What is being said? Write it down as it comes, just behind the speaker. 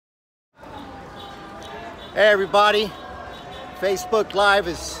Hey everybody, Facebook Live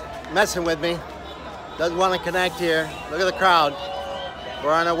is messing with me. Doesn't want to connect here. Look at the crowd.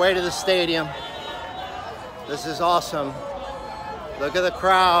 We're on our way to the stadium. This is awesome. Look at the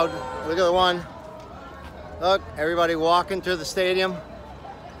crowd. Look at the one. Look, everybody walking through the stadium.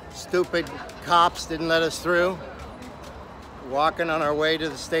 Stupid cops didn't let us through. Walking on our way to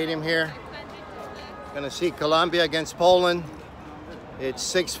the stadium here. Gonna see Colombia against Poland. It's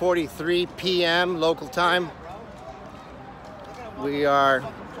 6:43 p.m. local time. We are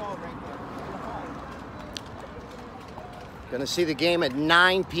gonna see the game at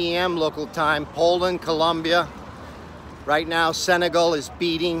 9 p.m. local time. Poland, Colombia. Right now, Senegal is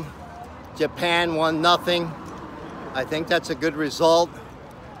beating Japan 1-0. I think that's a good result.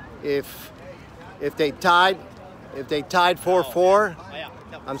 If they tied 4-4,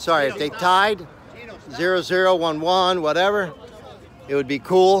 I'm sorry, if they tied 0-0, 1-1, whatever, it would be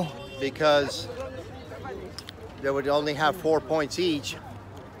cool because they would only have 4 points each.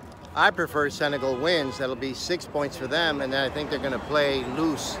 I prefer Senegal wins. That'll be 6 points for them, and then I think they're going to play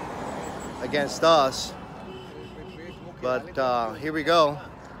loose against us. But here we go.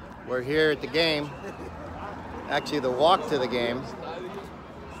 We're here at the game. Actually, the walk to the game.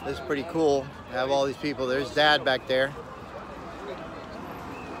 This is pretty cool. Have all these people. There's Dad back there.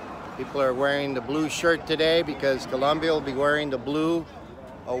 People are wearing the blue shirt today because Colombia will be wearing the blue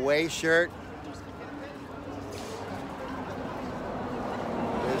away shirt.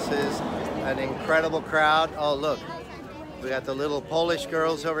 This is an incredible crowd. Oh, look. We got the little Polish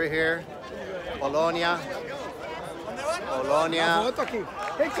girls over here. Polonia. Polonia.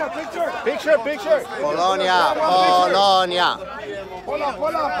 Picture. Polonia. Polonia.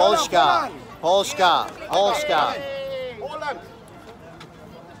 Polska. Polska. Polska.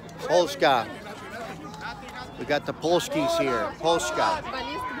 Polska. We got the Polskis here. Polska.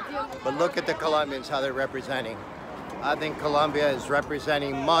 But look at the Colombians, how they're representing. I think Colombia is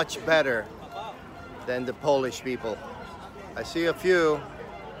representing much better than the Polish people. I see a few,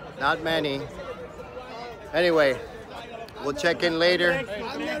 not many. Anyway, we'll check in later.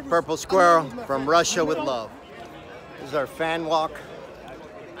 Purple Squirrel from Russia with love. This is our fan walk.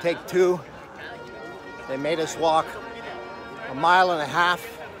 Take 2. They made us walk 1.5 miles.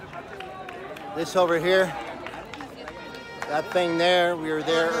 This over here, that thing there, we were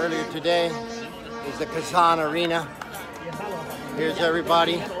there earlier today, is the Kazan arena. Here's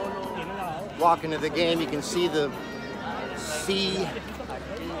everybody walking to the game. You can see the sea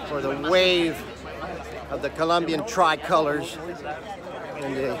or the wave of the Colombian tricolors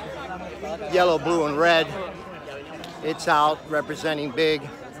in the yellow, blue, and red. It's out representing big.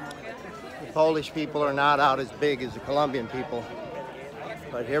 The Polish people are not out as big as the Colombian people.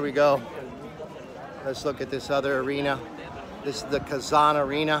 But here we go. Let's look at this other arena. This is the Kazan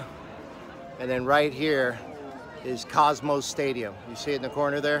arena. And then right here is Cosmos Stadium. You see it in the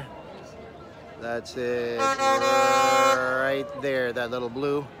corner there? That's it right there, that little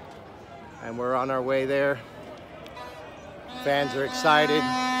blue. And we're on our way there. Fans are excited.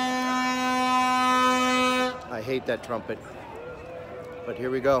 I hate that trumpet. But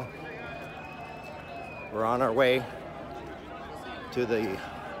here we go. We're on our way to the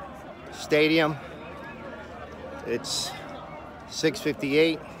stadium. It's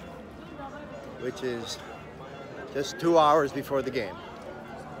 6:58, which is just 2 hours before the game.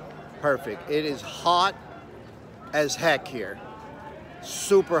 Perfect. It is hot as heck here.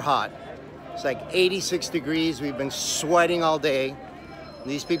 Super hot. It's like 86 degrees. We've been sweating all day.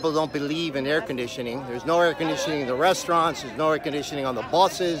 These people don't believe in air conditioning. There's no air conditioning in the restaurants. There's no air conditioning on the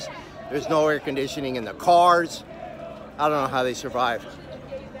buses. There's no air conditioning in the cars. I don't know how they survive.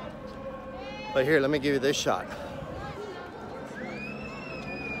 But here, let me give you this shot.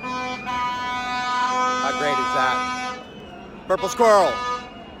 How great is that? Purple Squirrel.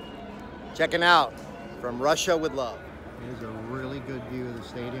 Checking out from Russia with love. Here's a really good view of the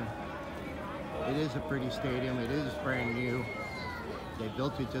stadium. It is a pretty stadium. It is brand new. They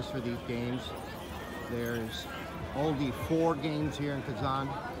built it just for these games. There's only 4 games here in Kazan.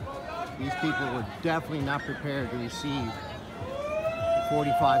 These people were definitely not prepared to receive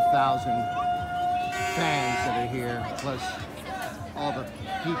 45,000 fans that are here, plus all the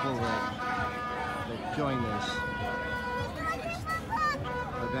people that join this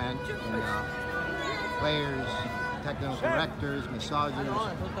event, and players, technical directors,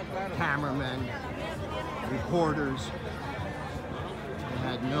 massagers, cameramen, reporters. They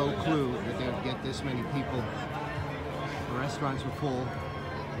had no clue that they would get this many people. The restaurants were full.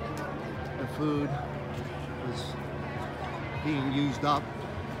 The food was being used up.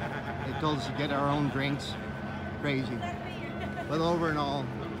 They told us to get our own drinks. Crazy. But over and all,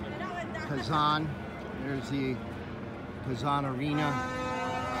 Kazan There's the Kazan Arena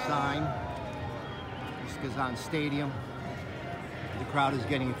sign. This is Kazan Stadium. The crowd is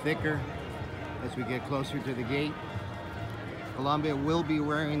getting thicker as we get closer to the gate. Colombia will be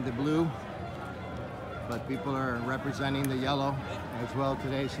wearing the blue, but people are representing the yellow as well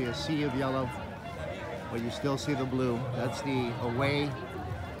today. See a sea of yellow, but you still see the blue. That's the away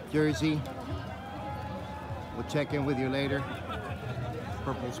jersey. We'll check in with you later.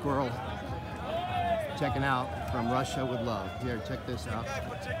 Purple Squirrel checking out from Russia with love. Here, check this out.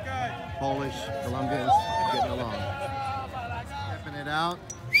 Polish, Colombians getting along. Stepping it out.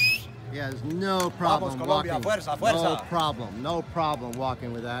 He has no problem walking. No problem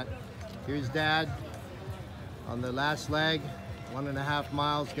walking with that. Here's Dad on the last leg, 1.5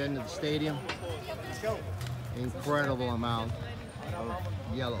 miles getting to the stadium. Incredible amount of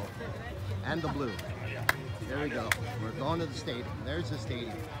yellow and the blue. There we go. We're going to the stadium. There's the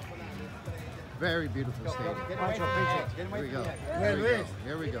stadium. Very beautiful stadium. Here we go. Here we go.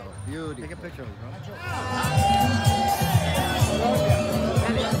 Here we go. Beauty. Take a picture of it, bro.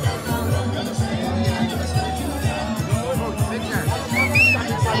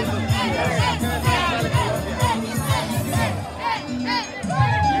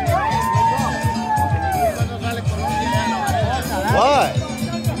 What?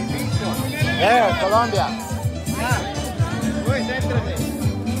 There, Colombia.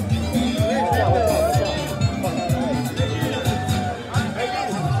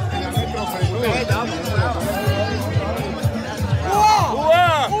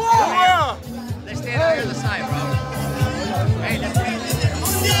 Let's stand on the other side, bro. Hey, let's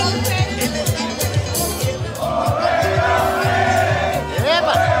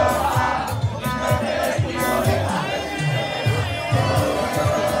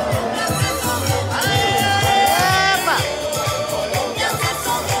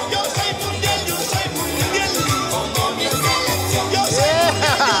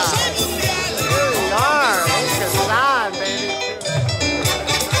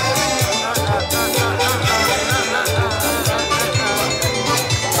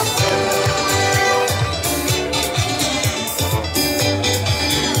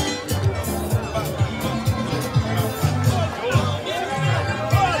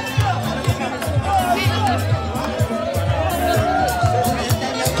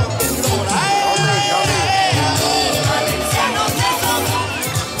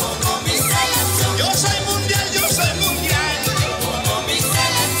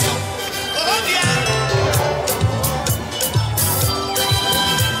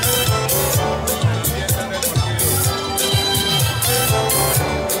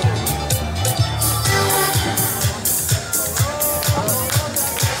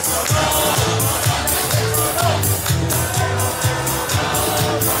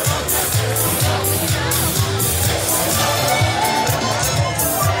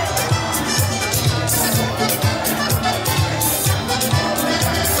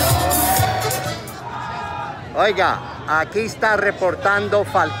Oiga, aquí está reportando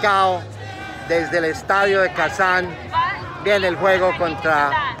Falcao desde el estadio de Kazan. Viene el juego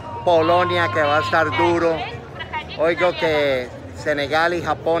contra Polonia, que va a estar duro. Oigo que Senegal y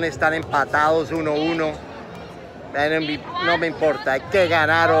Japón están empatados 1-1. No me importa, hay que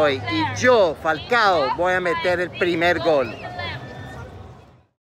ganar hoy. Y yo, Falcao, voy a meter el primer gol.